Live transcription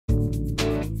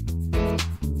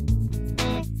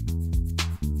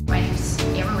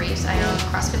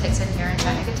CrossFit Hixson here in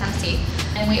Chattanooga, Tennessee,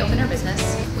 and we opened our business.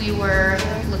 We were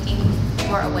looking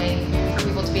for a way for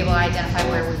people to be able to identify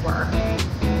where we were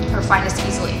or find us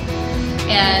easily.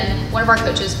 And one of our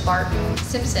coaches, Bart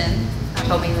Simpson,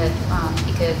 told me that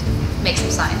he could make some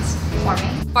signs for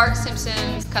me. Bart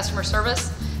Simpson's customer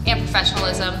service and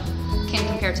professionalism can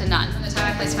compare to none. From the time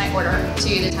I placed my order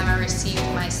to the time I received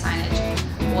my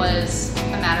signage was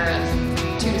a matter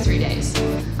of 2 to 3 days.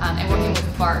 And working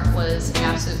with Bart was an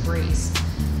absolute breeze.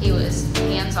 He was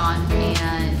hands-on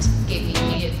and gave me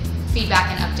immediate feedback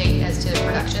and update as to the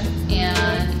production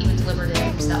and even delivered it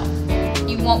himself.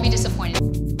 You won't be disappointed.